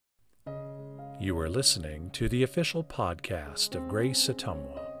You are listening to the official podcast of Grace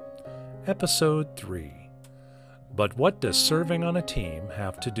Atumwa, Episode 3. But what does serving on a team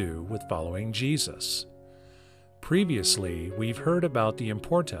have to do with following Jesus? Previously, we've heard about the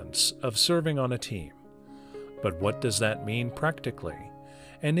importance of serving on a team. But what does that mean practically?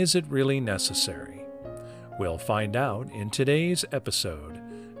 And is it really necessary? We'll find out in today's episode,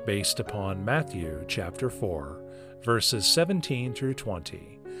 based upon Matthew chapter 4, verses 17 through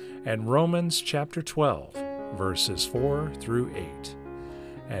 20, and Romans chapter 12, verses 4 through 8.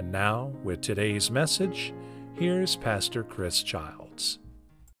 And now, with today's message, here's Pastor Chris Childs.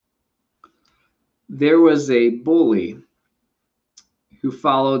 There was a bully who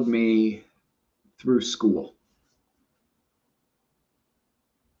followed me through school.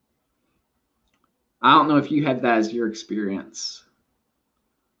 I don't know if you had that as your experience,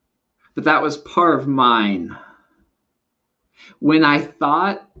 but that was part of mine. When I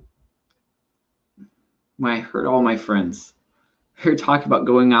heard all my friends, they were talking about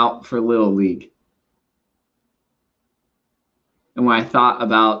going out for Little League. And when I thought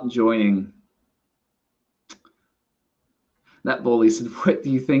about joining, that bully said, "What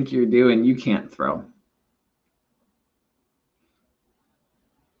do you think you're doing? You can't throw."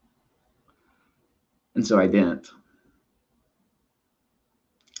 And so I didn't.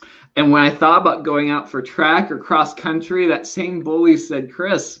 And when I thought about going out for track or cross country, that same bully said,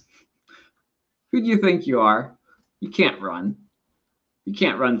 "Chris, who do you think you are? You can't run. You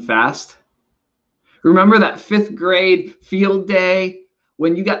can't run fast." Remember that 5th grade field day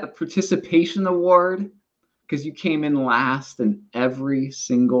when you got the participation award because you came in last in every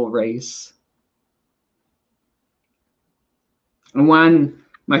single race? And when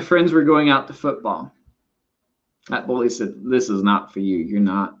my friends were going out to football, that bully said, "This is not for you. You're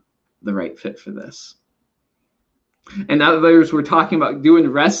not the right fit for this." And others were talking about doing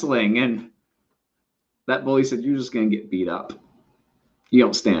wrestling, and that bully said, "You're just going to get beat up. You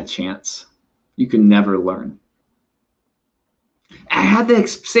don't stand a chance. You can never learn." I had the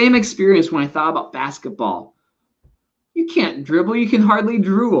same experience when I thought about basketball. You can't dribble. You can hardly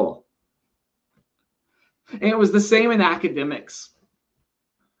drool. And it was the same in academics.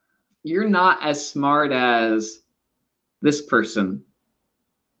 You're not as smart as this person.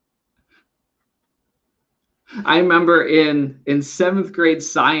 I remember in 7th grade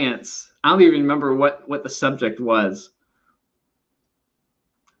science, I don't even remember what the subject was.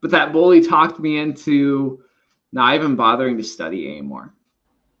 But that bully talked me into not even bothering to study anymore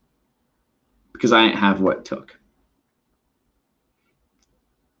because I didn't have what it took.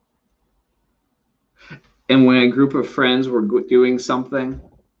 And when a group of friends were doing something,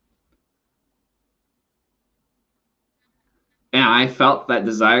 and I felt that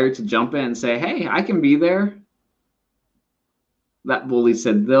desire to jump in and say, "Hey, I can be there," that bully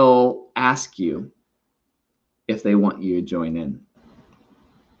said, "They'll ask you if they want you to join in."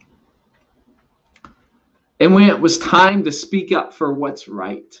 And when it was time to speak up for what's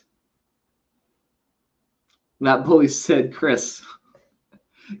right, that bully said, "Chris,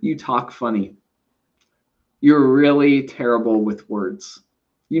 you talk funny. You're really terrible with words.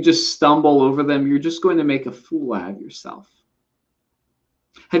 You just stumble over them. You're just going to make a fool out of yourself."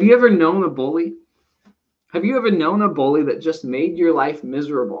 Have you ever known a bully? Have you ever known a bully that just made your life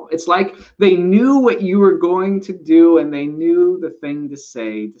miserable? It's like they knew what you were going to do and they knew the thing to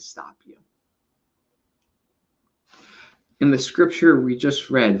say to stop you. In the scripture we just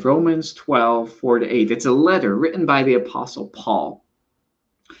read, Romans 12, 4-8, it's a letter written by the Apostle Paul.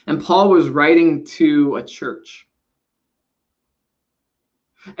 And Paul was writing to a church.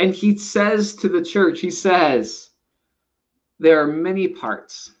 And he says to the church, he says, there are many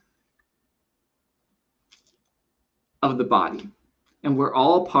parts of the body, and we're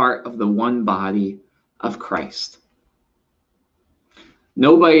all part of the one body of Christ.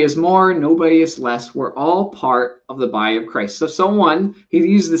 Nobody is more, nobody is less. We're all part of the body of Christ. So he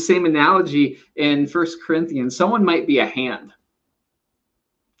used the same analogy in 1 Corinthians. Someone might be a hand,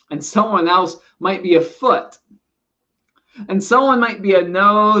 and someone else might be a foot, and someone might be a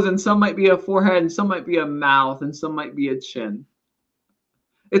nose, and some might be a forehead, and some might be a mouth, and some might be a chin.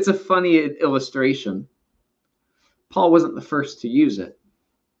 It's a funny illustration. Paul wasn't the first to use it.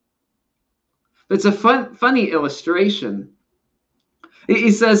 It's a funny illustration.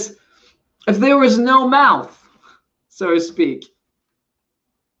 He says, if there was no mouth, so to speak,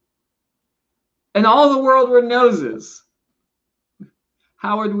 and all the world were noses,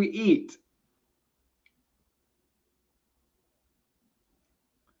 how would we eat?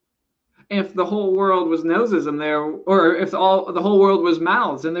 If the whole world was noses and or if the whole world was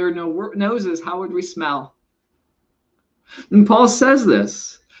mouths and there were no noses, how would we smell? And Paul says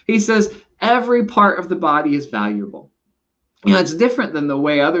this. He says, Every part of the body is valuable. It's different than the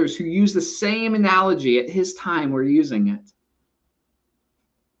way others who use the same analogy at his time were using it.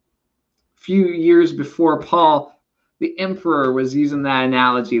 A few years before Paul, the emperor was using that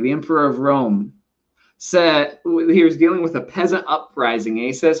analogy. The emperor of Rome said he was dealing with a peasant uprising, and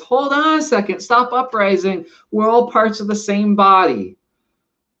he says, hold on a second, stop uprising. We're all parts of the same body.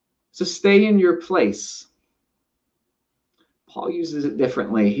 So stay in your place. Paul uses it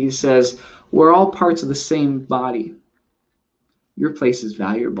differently. He says, we're all parts of the same body. Your place is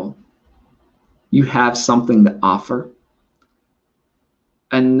valuable. You have something to offer.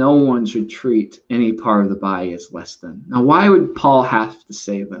 And no one should treat any part of the body as less than. Now, why would Paul have to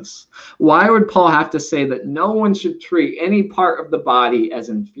say this? Why would Paul have to say that no one should treat any part of the body as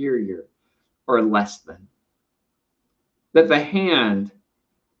inferior or less than? That the hand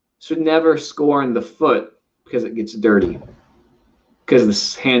should never scorn the foot because it gets dirty, because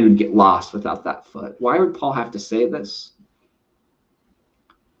this hand would get lost without that foot. Why would Paul have to say this?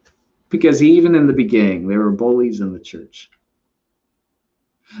 Because even in the beginning, there were bullies in the church.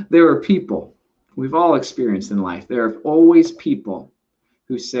 There are people, we've all experienced in life, there are always people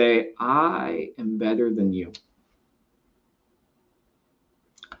who say, I am better than you.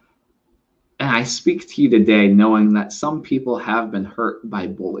 And I speak to you today knowing that some people have been hurt by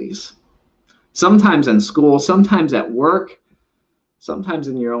bullies. Sometimes in school, sometimes at work, sometimes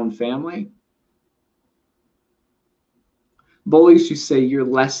in your own family. Bullies who say you're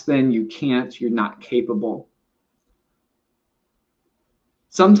less than, you can't, you're not capable.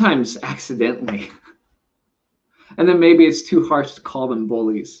 Sometimes accidentally. And then maybe it's too harsh to call them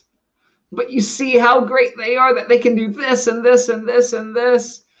bullies. But you see how great they are, that they can do this and this and this and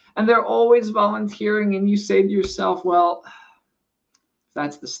this. And they're always volunteering. And you say to yourself, well,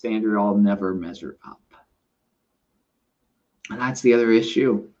 that's the standard. I'll never measure up. And that's the other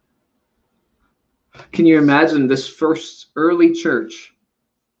issue. Can you imagine this first early church?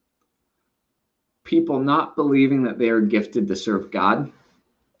 People not believing that they are gifted to serve God.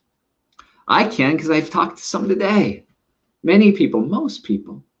 I can, because I've talked to some today. Many people, most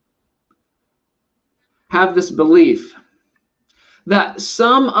people, have this belief that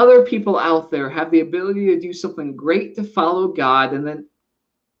some other people out there have the ability to do something great to follow God, and then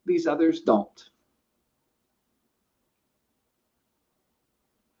these others don't.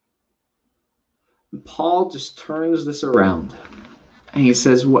 And Paul just turns this around, and he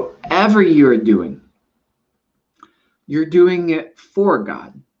says, whatever you're doing it for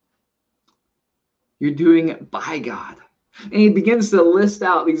God. You're doing it by God. And he begins to list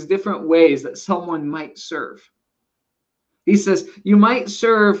out these different ways that someone might serve. He says, you might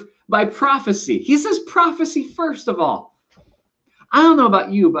serve by prophecy. He says prophecy first of all. I don't know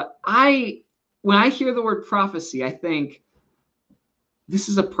about you, but when I hear the word prophecy, I think this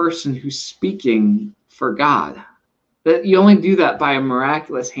is a person who's speaking for God. That you only do that by a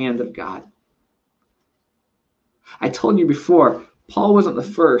miraculous hand of God. I told you before, Paul wasn't the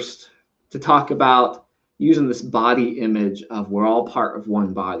first to talk about using this body image of we're all part of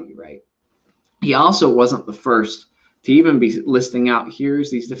one body, right? He also wasn't the first to even be listing out, here's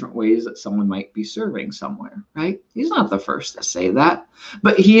these different ways that someone might be serving somewhere, right? He's not the first to say that.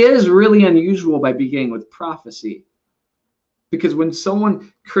 But he is really unusual by beginning with prophecy. Because when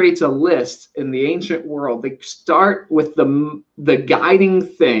someone creates a list in the ancient world, they start with the guiding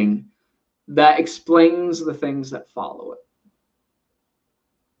thing that explains the things that follow it.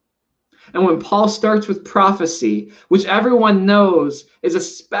 And when Paul starts with prophecy, which everyone knows is a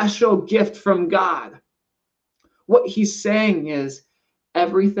special gift from God, what he's saying is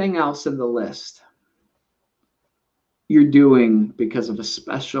everything else in the list you're doing because of a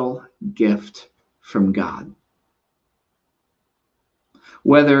special gift from God.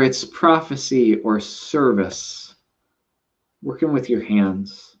 Whether it's prophecy or service, working with your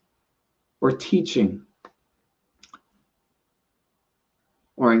hands, or teaching,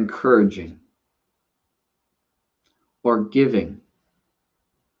 or encouraging, or giving,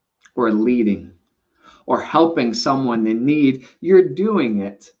 or leading, or helping someone in need, you're doing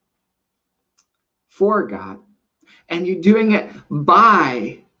it for God. And you're doing it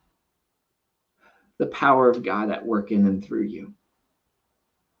by the power of God at work in and through you.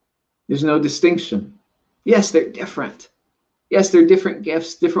 There's no distinction. Yes, they're different. Yes, they're different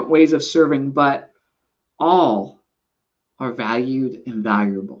gifts, different ways of serving, but all are valued and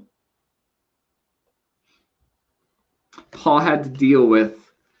valuable. Paul had to deal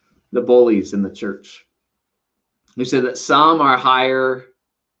with the bullies in the church who said that some are higher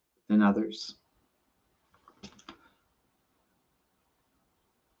than others.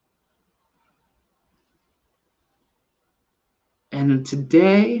 And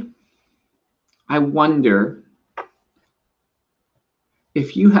today, I wonder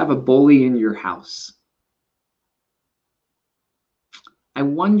if you have a bully in your house. I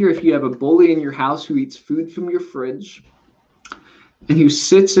wonder if you have a bully in your house who eats food from your fridge and who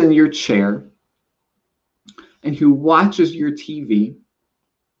sits in your chair and who watches your TV.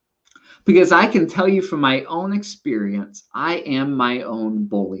 Because I can tell you from my own experience, I am my own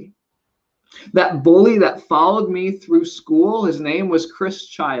bully. That bully that followed me through school, his name was Chris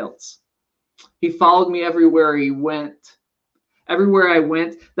Childs. He followed me everywhere he went. Everywhere I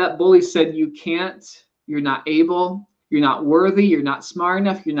went, that bully said, you can't, you're not able, you're not worthy, you're not smart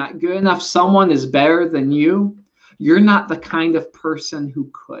enough, you're not good enough, someone is better than you. You're not the kind of person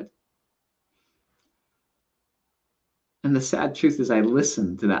who could. And the sad truth is I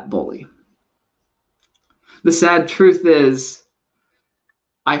listened to that bully. The sad truth is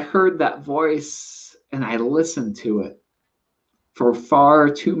I heard that voice and I listened to it for far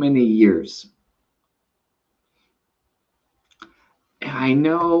too many years. And I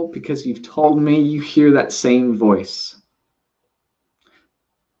know because you've told me you hear that same voice.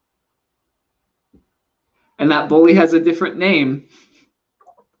 And that bully has a different name,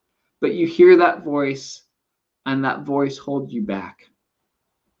 but you hear that voice and that voice holds you back.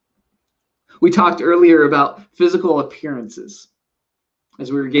 We talked earlier about physical appearances.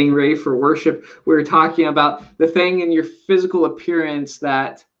 As we were getting ready for worship, we were talking about the thing in your physical appearance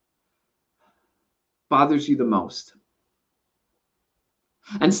that bothers you the most.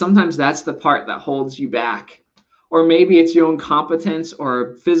 And sometimes that's the part that holds you back. Or maybe it's your own competence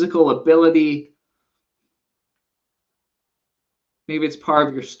or physical ability. Maybe it's part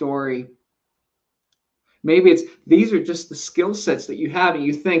of your story. Maybe it's these are just the skill sets that you have and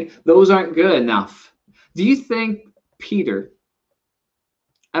you think those aren't good enough. Do you think Peter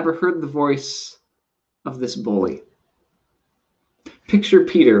ever heard the voice of this bully? Picture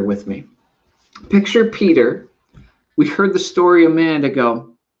Peter with me. Picture Peter. We heard the story a minute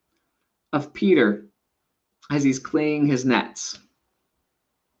ago of Peter as he's cleaning his nets.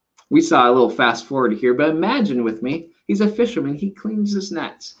 We saw a little fast forward here, but imagine with me, he's a fisherman. He cleans his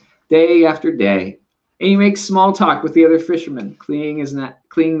nets day after day. And he makes small talk with the other fishermen, cleaning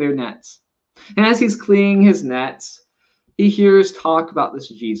their nets. And as he's cleaning his nets, he hears talk about this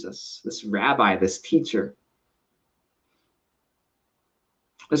Jesus, this rabbi, this teacher.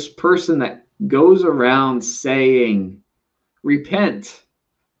 This person that goes around saying, repent,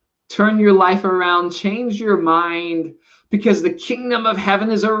 turn your life around, change your mind, because the kingdom of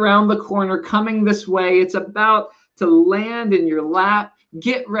heaven is around the corner, coming this way. It's about to land in your lap.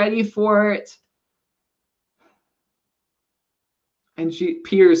 Get ready for it. And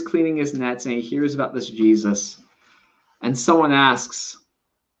Peter is cleaning his nets and he hears about this Jesus. And someone asks,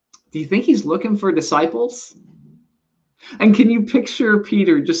 do you think he's looking for disciples? And can you picture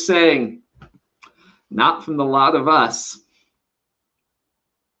Peter just saying, not from the lot of us?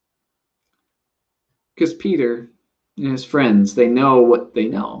 Because Peter and his friends, they know what they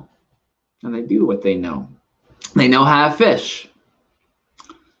know. And they do what they know. They know how to fish.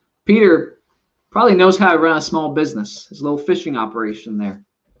 Peter probably knows how to run a small business, his little fishing operation there.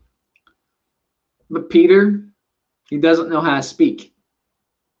 But Peter, he doesn't know how to speak.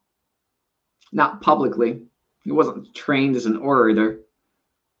 Not publicly. He wasn't trained as an orator.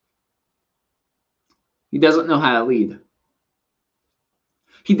 He doesn't know how to lead.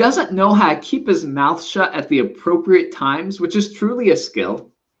 He doesn't know how to keep his mouth shut at the appropriate times, which is truly a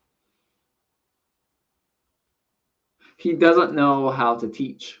skill. He doesn't know how to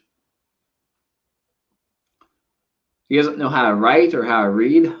teach. He doesn't know how to write or how to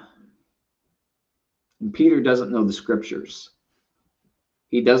read. And Peter doesn't know the scriptures.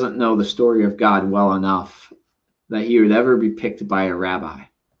 He doesn't know the story of God well enough that he would ever be picked by a rabbi.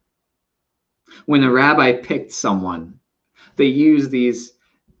 When a rabbi picked someone, they used these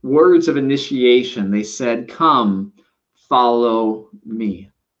words of initiation. They said, come, follow me.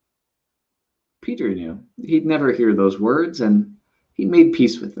 Peter knew. He'd never hear those words, and he made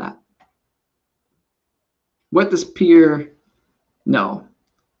peace with that. What does Peter know?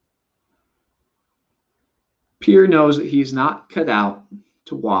 Peter knows that he's not cut out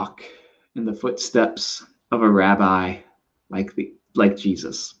to walk in the footsteps of a rabbi like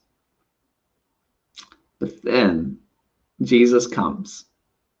Jesus. But then Jesus comes,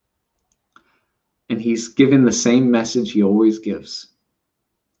 and he's given the same message he always gives.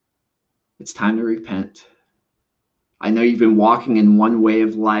 It's time to repent. I know you've been walking in one way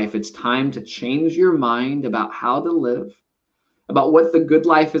of life. It's time to change your mind about how to live, about what the good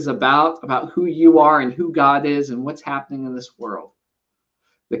life is about who you are and who God is and what's happening in this world.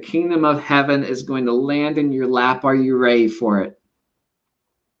 The kingdom of heaven is going to land in your lap. Are you ready for it?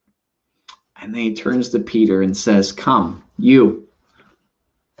 And then he turns to Peter and says, come, you,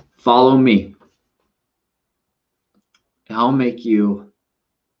 follow me. And I'll make you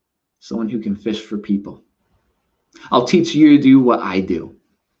someone who can fish for people. I'll teach you to do what I do.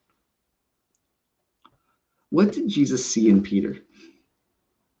 What did Jesus see in Peter?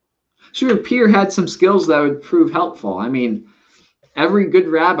 Sure, Peter had some skills that would prove helpful. I mean, every good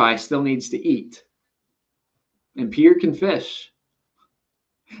rabbi still needs to eat. And Peter can fish.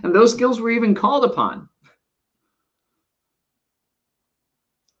 And those skills were even called upon.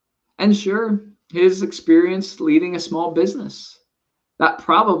 And sure, his experience leading a small business, that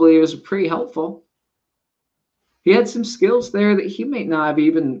probably was pretty helpful. He had some skills there that he may not have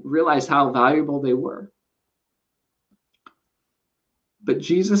even realized how valuable they were. But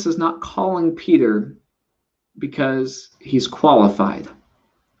Jesus is not calling Peter because he's qualified.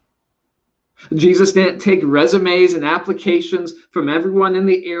 Jesus didn't take resumes and applications from everyone in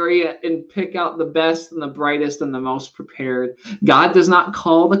the area and pick out the best and the brightest and the most prepared. God does not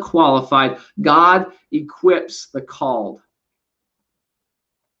call the qualified. God equips the called.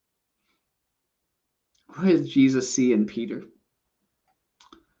 What did Jesus see in Peter?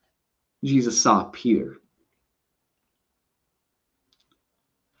 Jesus saw Peter.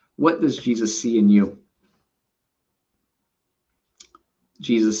 What does Jesus see in you?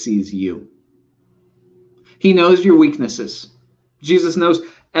 Jesus sees you. He knows your weaknesses. Jesus knows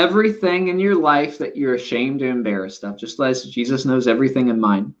everything in your life that you're ashamed or embarrassed of, just as Jesus knows everything in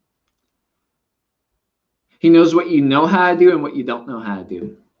mine. He knows what you know how to do and what you don't know how to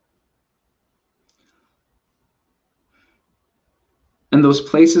do. And those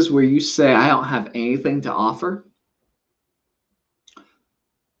places where you say, I don't have anything to offer,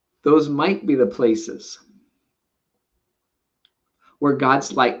 those might be the places where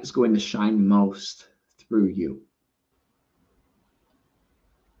God's light is going to shine most through you.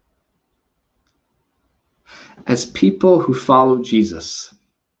 As people who follow Jesus,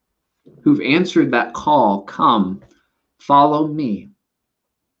 who've answered that call, come, follow me.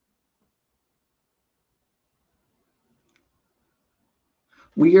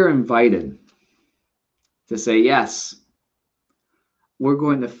 We are invited to say, yes, we're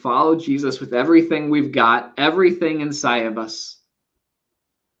going to follow Jesus with everything we've got, everything inside of us,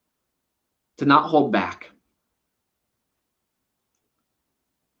 to not hold back,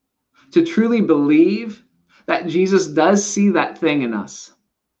 to truly believe that Jesus does see that thing in us.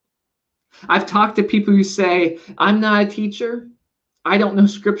 I've talked to people who say, I'm not a teacher. I don't know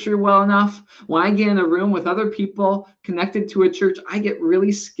scripture well enough. When I get in a room with other people connected to a church, I get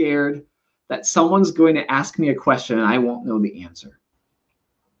really scared that someone's going to ask me a question and I won't know the answer.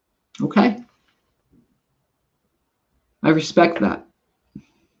 Okay. I respect that.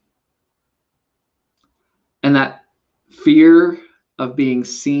 And that fear of being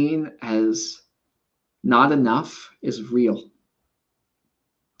seen as not enough is real.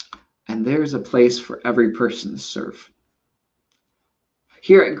 And there's a place for every person to serve.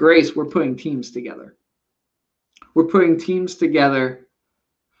 Here at Grace, we're putting teams together. We're putting teams together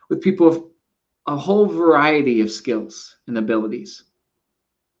with people of a whole variety of skills and abilities.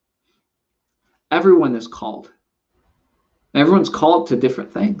 Everyone is called. Everyone's called to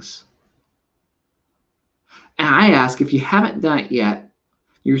different things. And I ask, if you haven't done it yet,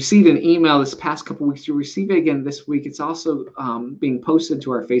 you received an email this past couple weeks, you'll receive it again this week. It's also being posted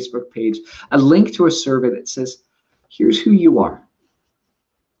to our Facebook page, a link to a survey that says, here's who you are.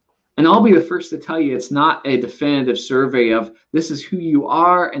 And I'll be the first to tell you it's not a definitive survey of this is who you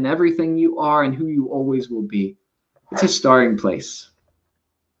are and everything you are and who you always will be. It's a starting place.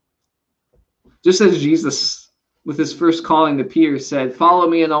 Just as Jesus, with his first calling to Peter, said, follow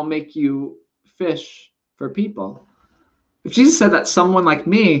me and I'll make you fish for people. If Jesus said that to someone like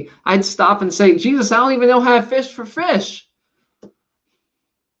me, I'd stop and say, Jesus, I don't even know how to fish for fish.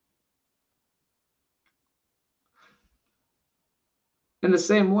 In the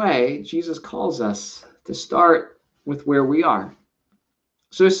same way, Jesus calls us to start with where we are.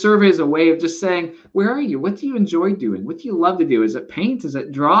 So a survey is a way of just saying, where are you? What do you enjoy doing? What do you love to do? Is it paint? Is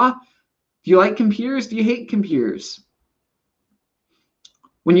it draw? Do you like computers? Do you hate computers?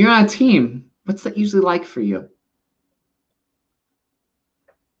 When you're on a team, what's that usually like for you?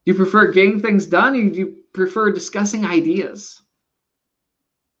 Do you prefer getting things done, or do you prefer discussing ideas?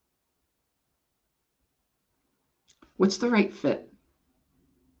 What's the right fit?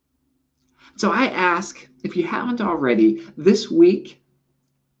 So I ask, if you haven't already, this week,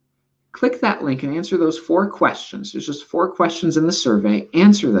 click that link and answer those 4 questions. There's just 4 questions in the survey.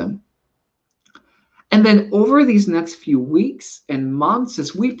 Answer them. And then over these next few weeks and months,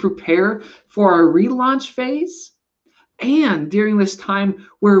 as we prepare for our relaunch phase, And during this time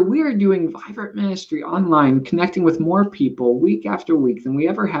where we are doing vibrant ministry online, connecting with more people week after week than we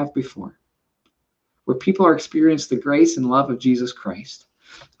ever have before, where people are experiencing the grace and love of Jesus Christ,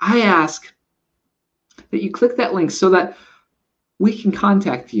 I ask that you click that link so that we can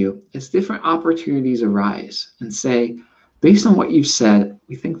contact you as different opportunities arise and say, based on what you've said,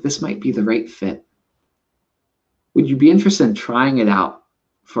 we think this might be the right fit. Would you be interested in trying it out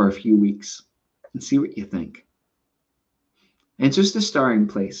for a few weeks and see what you think? And it's just a starting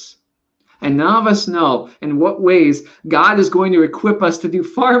place. And none of us know in what ways God is going to equip us to do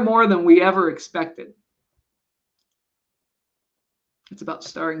far more than we ever expected. It's about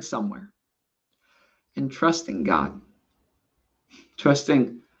starting somewhere and trusting God,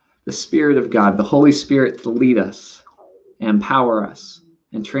 trusting the Spirit of God, the Holy Spirit, to lead us, empower us,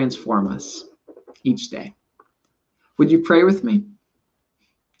 and transform us each day. Would you pray with me?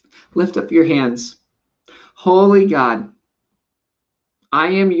 Lift up your hands. Holy God, I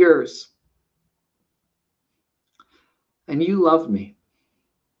am yours, and you love me.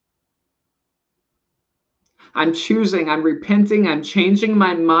 I'm choosing, I'm repenting, I'm changing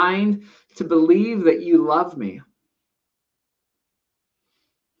my mind to believe that you love me,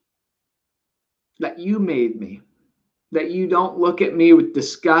 that you made me, that you don't look at me with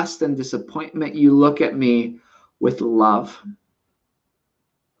disgust and disappointment. You look at me with love.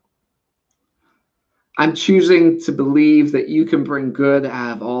 I'm choosing to believe that you can bring good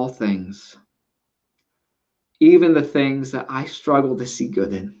out of all things, even the things that I struggle to see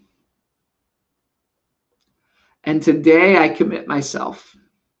good in. And today I commit myself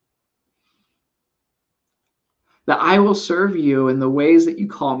that I will serve you in the ways that you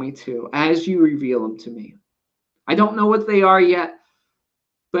call me to, as you reveal them to me. I don't know what they are yet,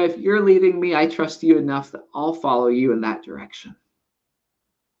 but if you're leading me, I trust you enough that I'll follow you in that direction.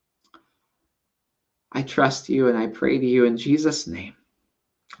 I trust you and I pray to you in Jesus' name.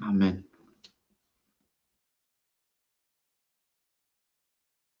 Amen.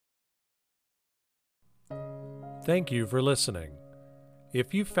 Thank you for listening.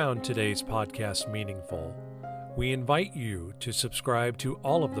 If you found today's podcast meaningful, we invite you to subscribe to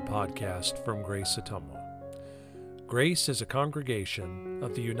all of the podcasts from Grace Ottumwa. Grace is a congregation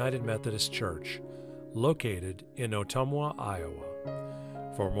of the United Methodist Church located in Ottumwa, Iowa.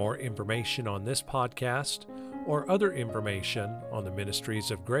 For more information on this podcast or other information on the ministries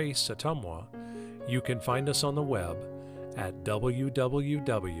of Grace Ottumwa, you can find us on the web at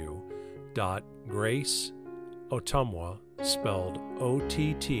www.graceottumwa, spelled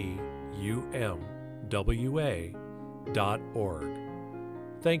OTTUMWA.org.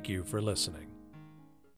 Thank you for listening.